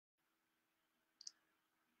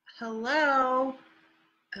Hello.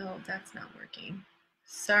 Oh, that's not working.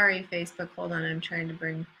 Sorry, Facebook. Hold on. I'm trying to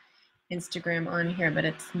bring Instagram on here, but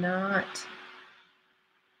it's not.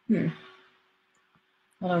 Hold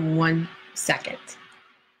on 1 second.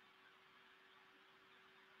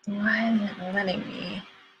 Why isn't it letting me?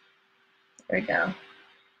 There we go.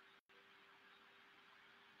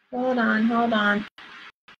 Hold on.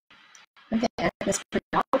 Okay, I just put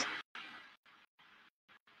it out.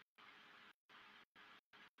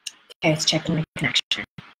 Okay, it's checking my connection.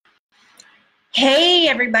 Hey,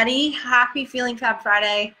 everybody. Happy Feeling Fab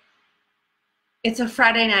Friday. It's a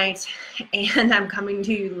Friday night, and I'm coming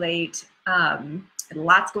to you late.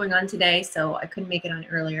 Lots going on today, so I couldn't make it on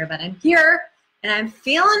earlier, but I'm here, and I'm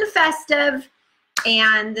feeling festive,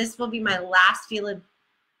 and this will be my last Feeling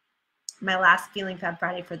Fab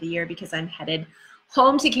Friday for the year because I'm headed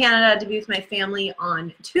home to Canada to be with my family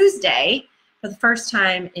on Tuesday for the first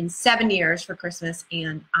time in 7 years for Christmas,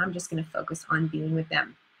 and I'm just going to focus on being with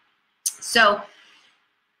them. So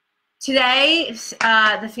today,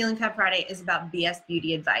 the Feeling Fab Friday is about BS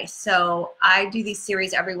beauty advice. So I do these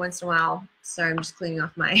series every once in a while. Sorry, I'm just cleaning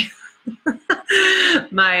off my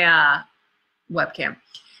my webcam.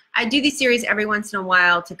 I do these series every once in a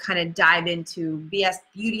while to kind of dive into BS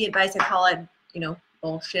beauty advice. I call it,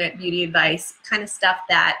 bullshit beauty advice, kind of stuff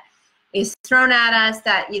that is thrown at us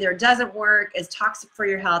that either doesn't work, is toxic for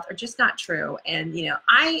your health, or just not true. And,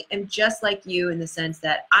 I am just like you in the sense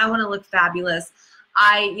that I want to look fabulous.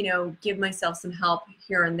 I, give myself some help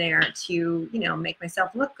here and there to, make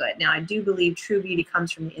myself look good. Now, I do believe true beauty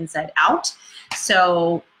comes from the inside out.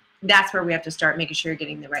 So that's where we have to start making sure you're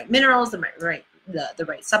getting the right minerals, the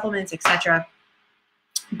right supplements, etc.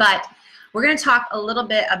 But we're going to talk a little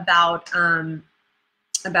bit about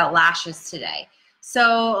lashes today.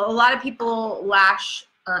 So a lot of people, lash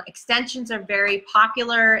extensions are very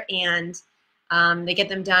popular, and they get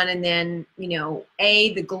them done, and then,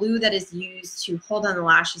 the glue that is used to hold on the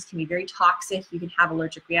lashes can be very toxic. You can have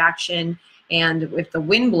allergic reaction, and if the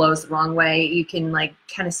wind blows the wrong way, you can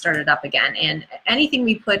kind of start it up again. And anything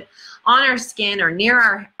we put on our skin or near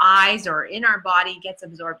our eyes or in our body gets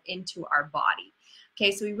absorbed into our body. Okay,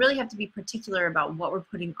 so we really have to be particular about what we're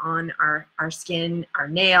putting on our skin, our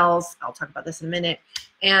nails, I'll talk about this in a minute,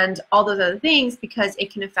 and all those other things, because it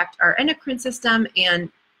can affect our endocrine system and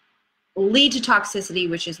lead to toxicity,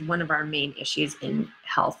 which is one of our main issues in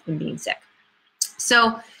health and being sick.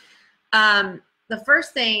 So the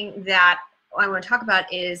first thing that I want to talk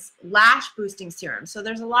about is lash boosting serum. So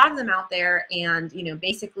there's a lot of them out there, and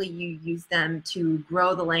basically you use them to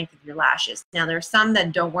grow the length of your lashes. Now there are some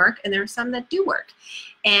that don't work, and there are some that do work.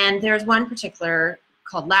 And there's one particular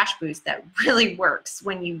called Lash Boost that really works.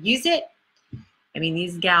 When you use it, I mean,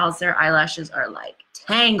 these gals, their eyelashes are like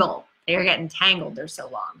tangled. They're getting tangled, they're so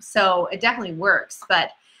long. So it definitely works,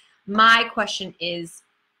 but my question is,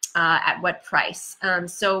 at what price?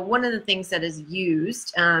 So one of the things that is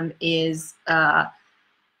used is a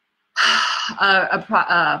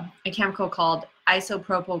chemical called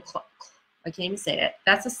isopropyl, I can't even say it.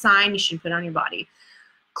 That's a sign you should put on your body.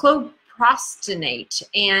 Chlorprostonate,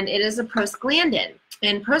 and it is a prostaglandin.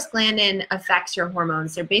 And prostaglandin affects your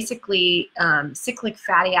hormones. They're basically cyclic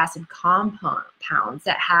fatty acid compounds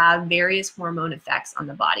that have various hormone effects on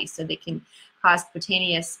the body. So they can cause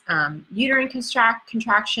spontaneous uterine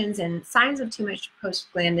contractions and signs of too much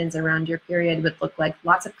prostaglandins around your period would look like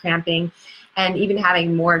lots of cramping and even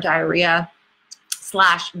having more diarrhea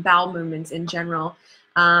 / bowel movements in general.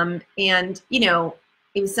 And,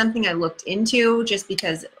 it was something I looked into just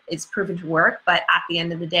because it's proven to work, but at the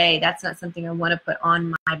end of the day, that's not something I want to put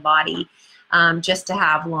on my body just to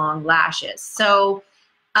have long lashes. So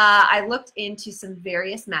I looked into some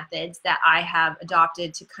various methods that I have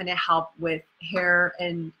adopted to kind of help with hair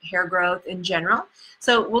and hair growth in general.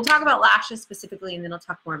 So we'll talk about lashes specifically, and then I'll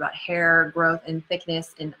talk more about hair growth and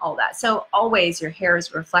thickness and all that. So always your hair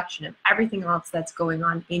is a reflection of everything else that's going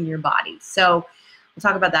on in your body. So we'll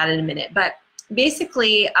talk about that in a minute. But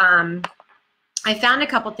basically, I found a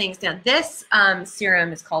couple things. Now, this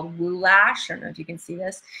serum is called Woo Lash. I don't know if you can see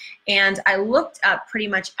this. And I looked up pretty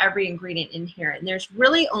much every ingredient in here, and there's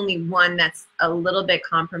really only one that's a little bit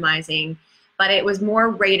compromising, but it was more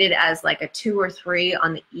rated as like a 2 or 3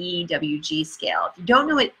 on the EWG scale. If you don't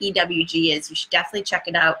know what EWG is, you should definitely check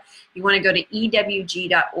it out. You want to go to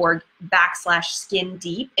ewg.org/skin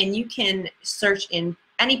deep, and you can search in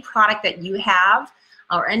any product that you have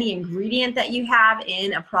or any ingredient that you have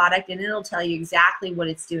in a product, and it'll tell you exactly what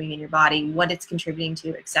it's doing in your body, what it's contributing to,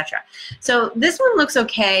 etc. So this one looks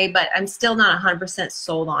okay, but I'm still not 100%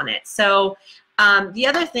 sold on it. So the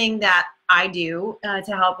other thing that I do to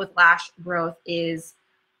help with lash growth is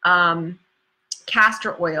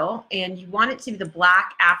castor oil, and you want it to be the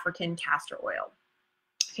black African castor oil.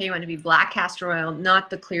 Okay, you want it to be black castor oil, not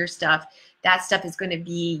the clear stuff. That stuff is going to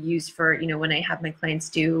be used for, you know, when I have my clients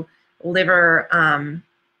do liver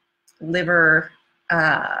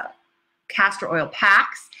castor oil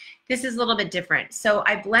packs. This is a little bit different. So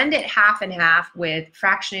I blend it half and half with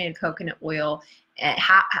fractionated coconut oil,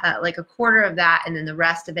 like a quarter of that, and then the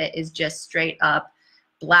rest of it is just straight up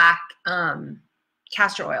black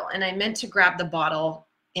castor oil. And I meant to grab the bottle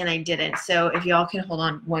and I didn't. So if y'all can hold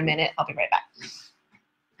on 1 minute, I'll be right back.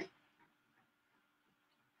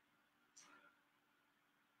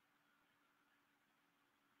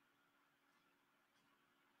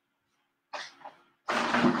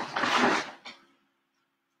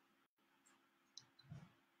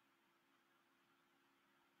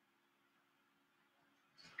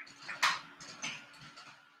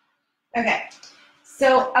 Okay,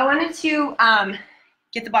 so I wanted to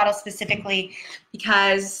get the bottle specifically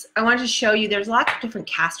because I wanted to show you there's lots of different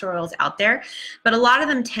castor oils out there, but a lot of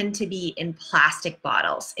them tend to be in plastic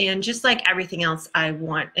bottles. And just like everything else I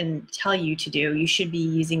want and tell you to do, you should be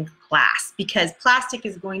using glass, because plastic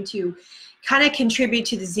is going to kind of contribute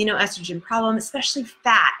to the xenoestrogen problem, especially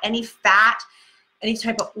fat. Any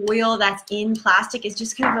type of oil that's in plastic is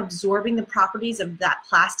just kind of absorbing the properties of that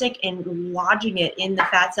plastic and lodging it in the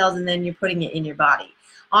fat cells, and then you're putting it in your body,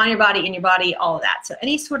 on your body, in your body, all of that. So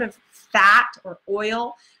any sort of fat or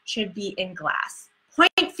oil should be in glass.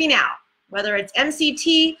 Point final, whether it's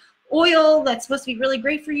MCT oil that's supposed to be really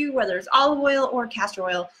great for you, whether it's olive oil or castor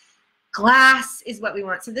oil, glass is what we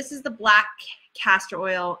want. So this is the black castor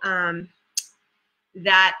oil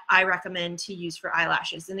that I recommend to use for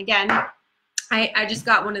eyelashes. And again, I just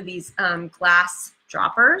got one of these glass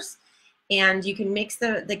droppers, and you can mix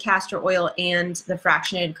the castor oil and the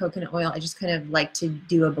fractionated coconut oil. I just kind of like to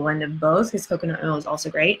do a blend of both because coconut oil is also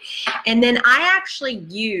great. And then I actually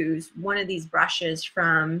use one of these brushes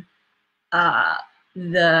from the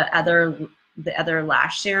other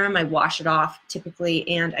lash serum. I wash it off typically,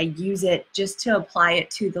 and I use it just to apply it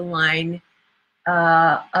to the line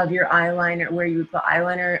of your eyeliner, where you would put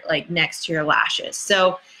eyeliner, like next to your lashes.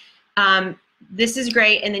 So this is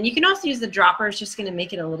great. And then you can also use the dropper. It's just going to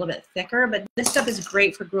make it a little bit thicker, but this stuff is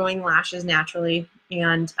great for growing lashes naturally,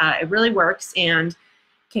 and it really works and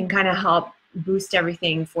can kind of help boost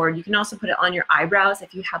everything forward. You can also put it on your eyebrows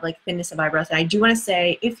if you have like thinness of eyebrows. And I do want to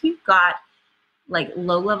say, if you've got like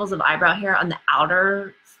low levels of eyebrow hair on the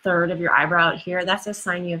outer third of your eyebrow here, that's a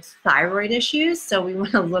sign you have thyroid issues. So we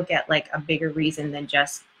want to look at like a bigger reason than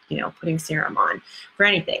just, you know, putting serum on for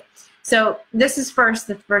anything. So this is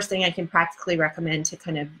the first thing I can practically recommend to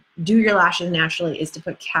kind of do your lashes naturally is to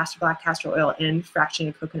put black castor oil and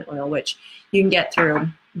fractionated coconut oil, which you can get through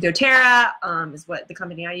doTERRA, is what the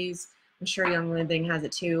company I use. I'm sure Young Living has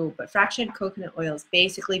it too, but fractionated coconut oil is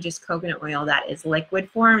basically just coconut oil that is liquid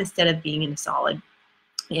form instead of being in a solid.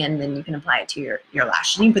 And then you can apply it to your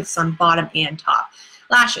lashes. You can put this on bottom and top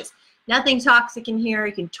lashes. Nothing toxic in here.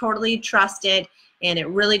 You can totally trust it, and it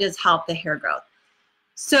really does help the hair growth.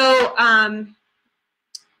 So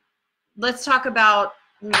let's talk about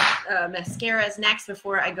mascaras next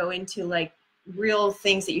before I go into like real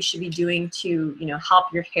things that you should be doing to, you know,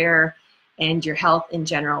 help your hair and your health in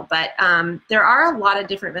general. But there are a lot of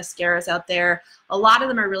different mascaras out there. A lot of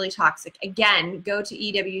them are really toxic. Again, go to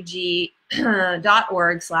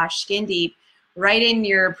ewg.org/skindeep, write in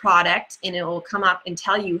your product, and it will come up and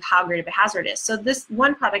tell you how great of a hazard it is. So this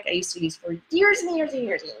one product I used to use for years and years and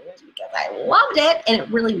years and years because I loved it and it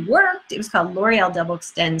really worked. It was called L'Oreal Double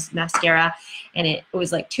Extends Mascara, and it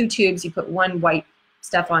was like 2 tubes. You put one white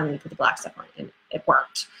stuff on and you put the black stuff on, and it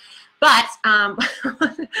worked. But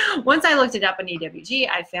once I looked it up on EWG,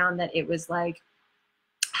 I found that it was like,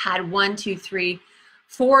 had 1, 2, 3,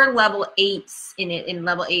 4 level 8s in it, and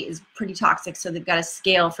level 8 is pretty toxic. So they've got a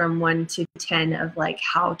scale from 1 to 10 of like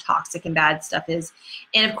how toxic and bad stuff is.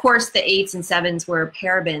 And of course the 8s and 7s were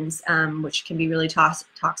parabens, which can be really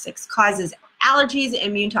toxic, causes allergies,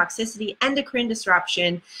 immune toxicity, endocrine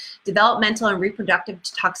disruption, developmental and reproductive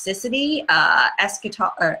toxicity,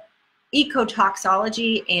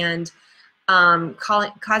 ecotoxology, and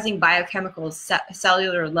causing biochemical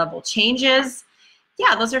cellular level changes.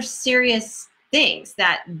 Yeah, those are serious things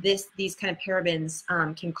that these kind of parabens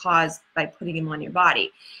can cause by putting them on your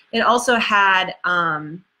body. It also had,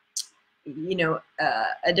 you know,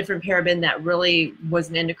 a different paraben that really was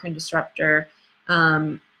an endocrine disruptor,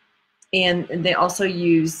 and they also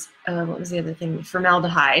use what was the other thing?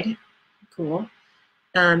 Formaldehyde. Cool.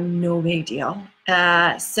 No big deal.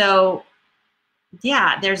 So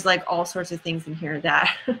yeah, there's like all sorts of things in here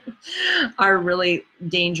that are really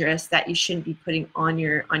dangerous that you shouldn't be putting on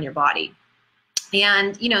your body.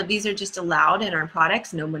 And, you know, these are just allowed in our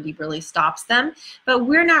products. Nobody really stops them, but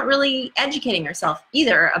we're not really educating ourselves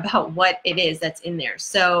either about what it is that's in there.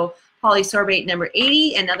 So polysorbate number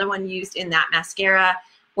 80, another one used in that mascara,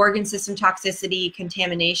 organ system toxicity,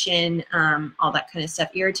 contamination, all that kind of stuff,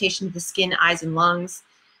 irritation of the skin, eyes, and lungs.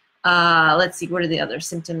 Let's see, what are the other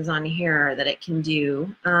symptoms on here that it can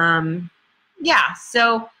do? Yeah,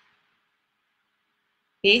 so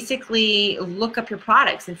basically look up your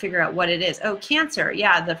products and figure out what it is. Oh, cancer,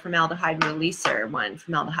 yeah, the formaldehyde releaser one,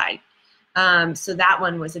 formaldehyde. So that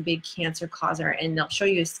one was a big cancer causer, and they'll show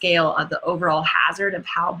you a scale of the overall hazard of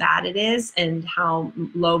how bad it is and how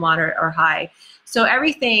low, moderate, or high. So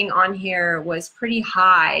everything on here was pretty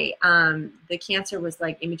high. The cancer was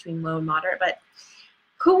like in between low and moderate, but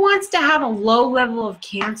who wants to have a low level of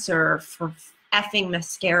cancer for effing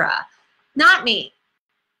mascara? Not me,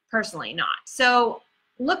 personally not. So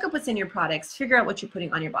look up what's in your products, figure out what you're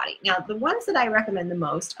putting on your body. Now, the ones that I recommend the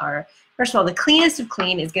most are, first of all, the cleanest of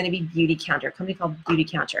clean is going to be Beautycounter, a company called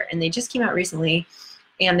Beautycounter. And they just came out recently,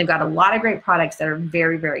 and they've got a lot of great products that are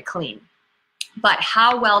very, very clean. But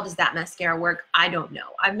how well does that mascara work? I don't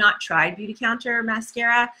know. I've not tried Beautycounter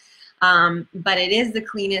mascara, but it is the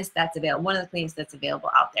cleanest that's available, one of the cleanest that's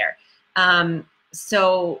available out there.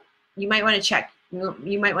 So you might want to check.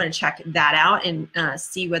 You might want to check that out and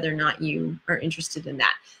see whether or not you are interested in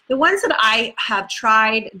that. The ones that I have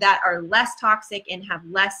tried that are less toxic and have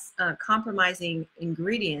less compromising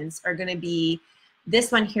ingredients are going to be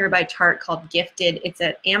this one here by Tarte called Gifted. It's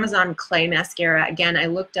an Amazon clay mascara. Again, I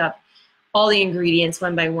looked up all the ingredients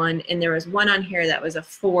one by one, and there was one on here that was a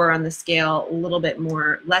 4 on the scale, a little bit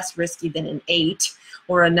more, less risky than an 8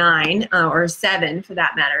 or a 9 or a 7 for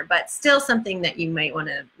that matter, but still something that you might want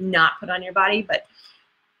to not put on your body.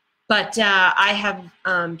 But I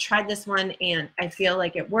have tried this one, and I feel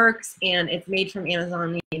like it works, and it's made from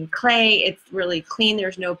Amazonian clay. It's really clean.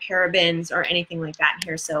 There's no parabens or anything like that in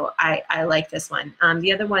here, so I like this one.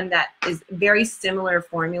 The other one that is very similar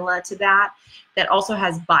formula to that also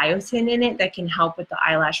has biotin in it that can help with the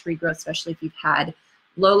eyelash regrowth, especially if you've had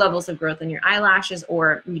low levels of growth in your eyelashes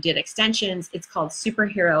or you did extensions. It's called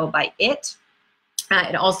Superhero by IT.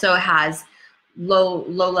 It also has low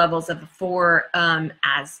levels of 4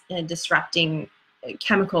 as disrupting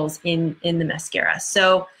chemicals in the mascara.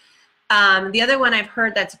 So the other one I've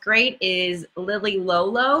heard that's great is Lily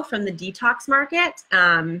Lolo from the Detox Market.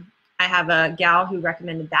 I have a gal who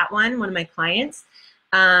recommended that one of my clients.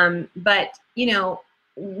 But, you know,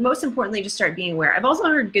 most importantly, just start being aware. I've also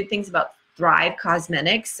heard good things about Thrive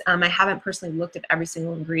Cosmetics. I haven't personally looked at every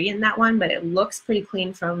single ingredient in that one, but it looks pretty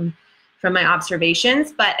clean from my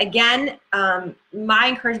observations. But again, my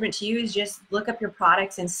encouragement to you is just look up your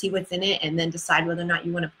products and see what's in it, and then decide whether or not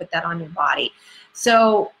you want to put that on your body.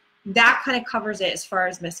 So that kind of covers it as far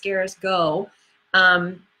as mascaras go.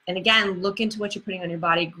 And again, look into what you're putting on your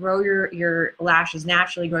body. Grow your lashes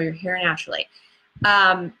naturally, grow your hair naturally.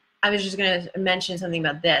 I was just going to mention something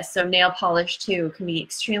about this. So nail polish too can be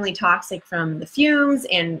extremely toxic from the fumes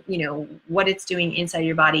and, you know, what it's doing inside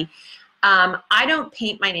your body. I don't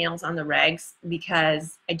paint my nails on the regs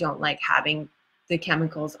because I don't like having the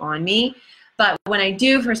chemicals on me. But when I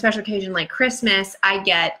do for a special occasion like Christmas, I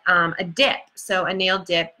get a dip. So a nail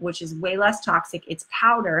dip, which is way less toxic. It's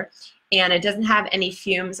powder, and it doesn't have any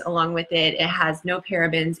fumes along with it. It has no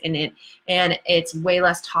parabens in it, and it's way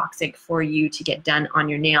less toxic for you to get done on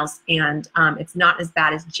your nails. And it's not as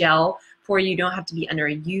bad as gel for you. You don't have to be under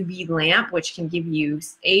a UV lamp, which can give you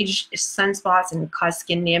age, sunspots, and cause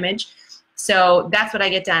skin damage. So that's what I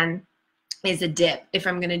get done, is a dip if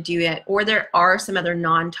I'm going to do it. Or there are some other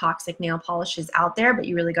non-toxic nail polishes out there, but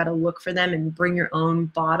you really got to look for them and bring your own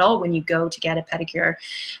bottle when you go to get a pedicure.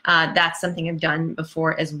 That's something I've done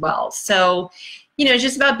before as well. So, you know, it's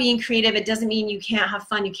just about being creative. It doesn't mean you can't have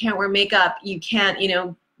fun. You can't wear makeup. You can't, you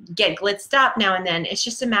know, get glitzed up now and then. It's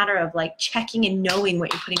just a matter of like checking and knowing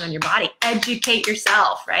what you're putting on your body. Educate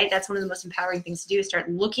yourself, right? That's one of the most empowering things to do, is start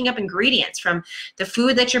looking up ingredients from the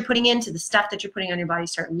food that you're putting in to the stuff that you're putting on your body.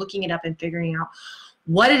 Start looking it up and figuring out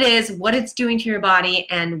what it is, what it's doing to your body,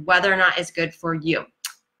 and whether or not it's good for you.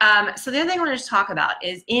 So the other thing I want to talk about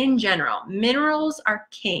is, in general, minerals are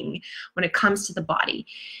king when it comes to the body.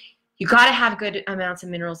 You got to have good amounts of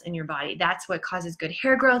minerals in your body. That's what causes good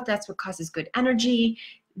hair growth. That's what causes good energy.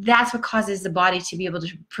 That's what causes the body to be able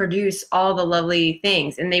to produce all the lovely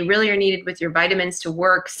things. And they really are needed with your vitamins to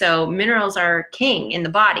work. So minerals are king in the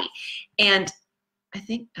body. And I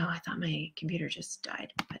think, oh, I thought my computer just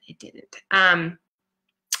died, but it didn't.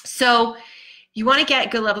 So you want to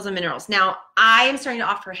get good levels of minerals. Now, I am starting to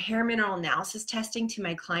offer hair mineral analysis testing to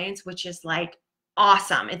my clients, which is like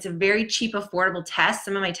awesome. It's a very cheap, affordable test.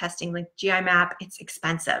 Some of my testing, like GI map, it's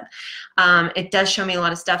expensive. It does show me a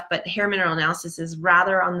lot of stuff, but hair mineral analysis is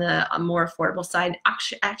rather on the more affordable side.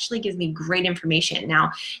 Actually gives me great information.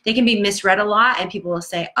 Now, they can be misread a lot, and people will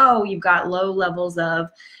say, oh, you've got low levels of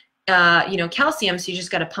calcium, so you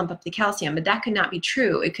just got to pump up the calcium. But that could not be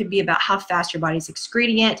true. It could be about how fast your body's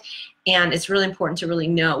excreting it, and it's really important to really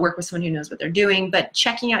work with someone who knows what they're doing. But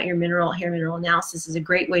checking out your hair mineral analysis is a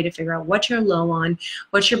great way to figure out what you're low on,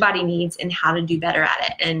 what your body needs, and how to do better at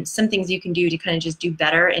it. And some things you can do to kind of just do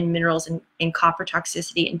better in minerals and copper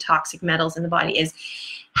toxicity and toxic metals in the body is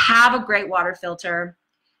have a great water filter.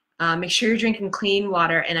 Make sure you're drinking clean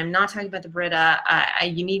water, and I'm not talking about the Brita.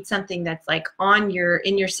 You need something that's like in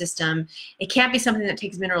your system. It can't be something that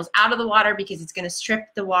takes minerals out of the water because it's going to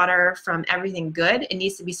strip the water from everything good. It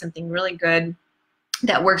needs to be something really good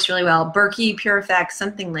that works really well. Berkey, PureEffects,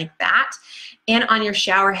 something like that. And on your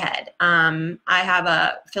shower head, I have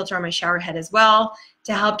a filter on my shower head as well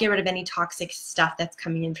to help get rid of any toxic stuff that's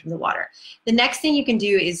coming in from the water. The next thing you can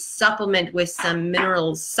do is supplement with some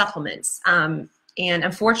minerals supplements. And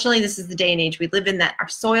unfortunately, this is the day and age we live in that our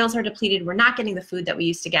soils are depleted. We're not getting the food that we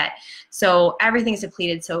used to get. So everything's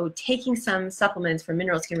depleted. So taking some supplements for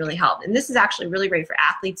minerals can really help. And this is actually really great for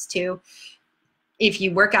athletes too. If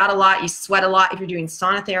you work out a lot, you sweat a lot, if you're doing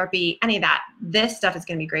sauna therapy, any of that, this stuff is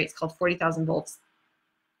going to be great. It's called 40,000 volts.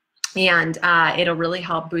 And it'll really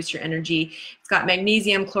help boost your energy. It's got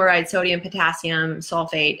magnesium, chloride, sodium, potassium,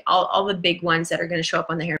 sulfate, all the big ones that are going to show up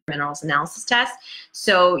on the hair minerals analysis test.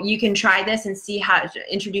 So you can try this and see how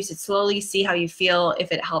to introduce it slowly, see how you feel,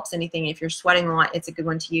 if it helps anything. If you're sweating a lot, it's a good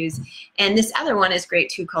one to use. And this other one is great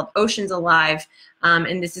too, called Oceans Alive.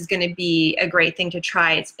 And this is going to be a great thing to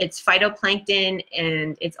try. It's phytoplankton,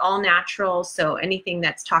 and it's all natural. So anything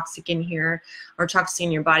that's toxic in here or toxic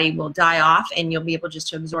in your body will die off, and you'll be able just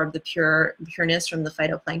to absorb the pureness from the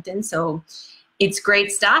phytoplankton. So it's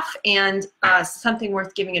great stuff, and something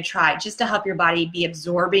worth giving a try just to help your body be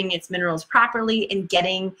absorbing its minerals properly and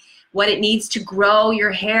getting what it needs to grow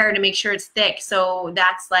your hair to make sure it's thick. So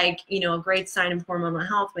that's like, a great sign of hormonal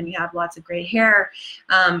health when you have lots of great hair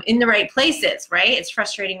in the right places, right? It's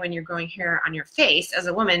frustrating when you're growing hair on your face as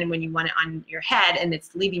a woman and when you want it on your head and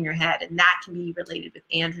it's leaving your head, and that can be related with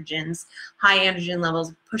androgens, high androgen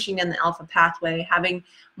levels, pushing down the alpha pathway, having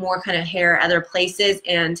more kind of hair other places,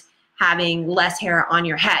 and having less hair on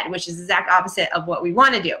your head, which is the exact opposite of what we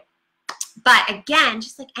want to do. But again,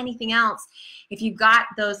 just like anything else, if you've got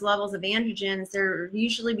those levels of androgens,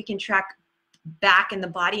 usually we can track back in the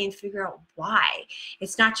body and figure out why.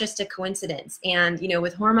 It's not just a coincidence. And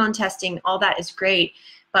with hormone testing, all that is great,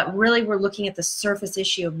 but really we're looking at the surface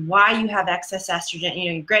issue of why you have excess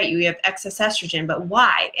estrogen. Great, you have excess estrogen, but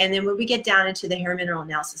why? And then when we get down into the hair mineral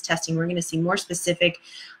analysis testing, we're going to see more specific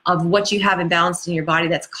of what you have imbalanced in your body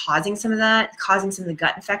that's causing some of that, causing some of the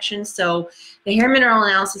gut infections. So the hair mineral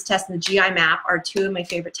analysis test and the GI map are two of my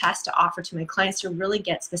favorite tests to offer to my clients to really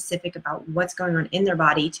get specific about what's going on in their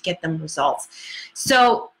body to get them results.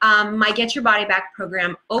 So my Get Your Body Back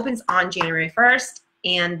program opens on January 1st.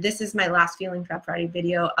 And this is my last Feeling Fab Friday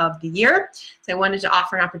video of the year. So I wanted to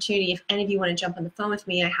offer an opportunity. If any of you want to jump on the phone with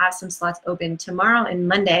me, I have some slots open tomorrow and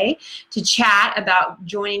Monday to chat about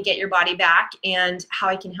joining Get Your Body Back and how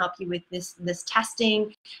I can help you with this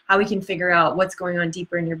testing, how we can figure out what's going on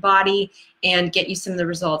deeper in your body and get you some of the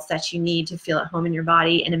results that you need to feel at home in your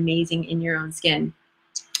body and amazing in your own skin.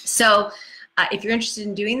 So if you're interested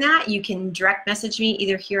in doing that, you can direct message me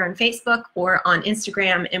either here on Facebook or on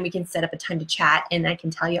Instagram, and we can set up a time to chat, and I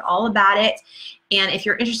can tell you all about it. And if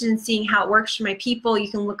you're interested in seeing how it works for my people,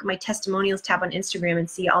 you can look at my testimonials tab on Instagram and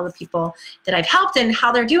see all the people that I've helped and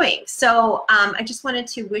how they're doing. So I just wanted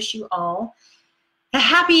to wish you all a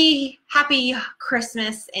happy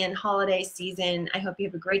Christmas and holiday season. I hope you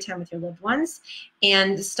have a great time with your loved ones,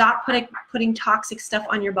 and stop putting toxic stuff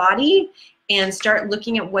on your body, and start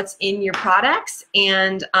looking at what's in your products,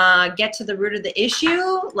 and get to the root of the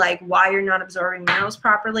issue, like why you're not absorbing minerals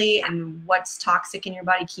properly and what's toxic in your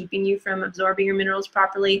body keeping you from absorbing your minerals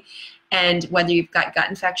properly, and whether you've got gut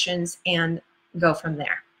infections, and go from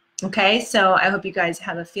there. Okay, so I hope you guys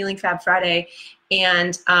have a Feeling Fab Friday,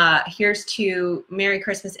 and here's to Merry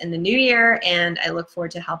Christmas and the New Year, and I look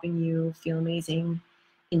forward to helping you feel amazing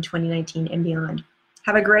in 2019 and beyond.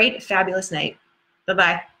 Have a great, fabulous night.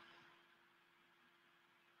 Bye-bye.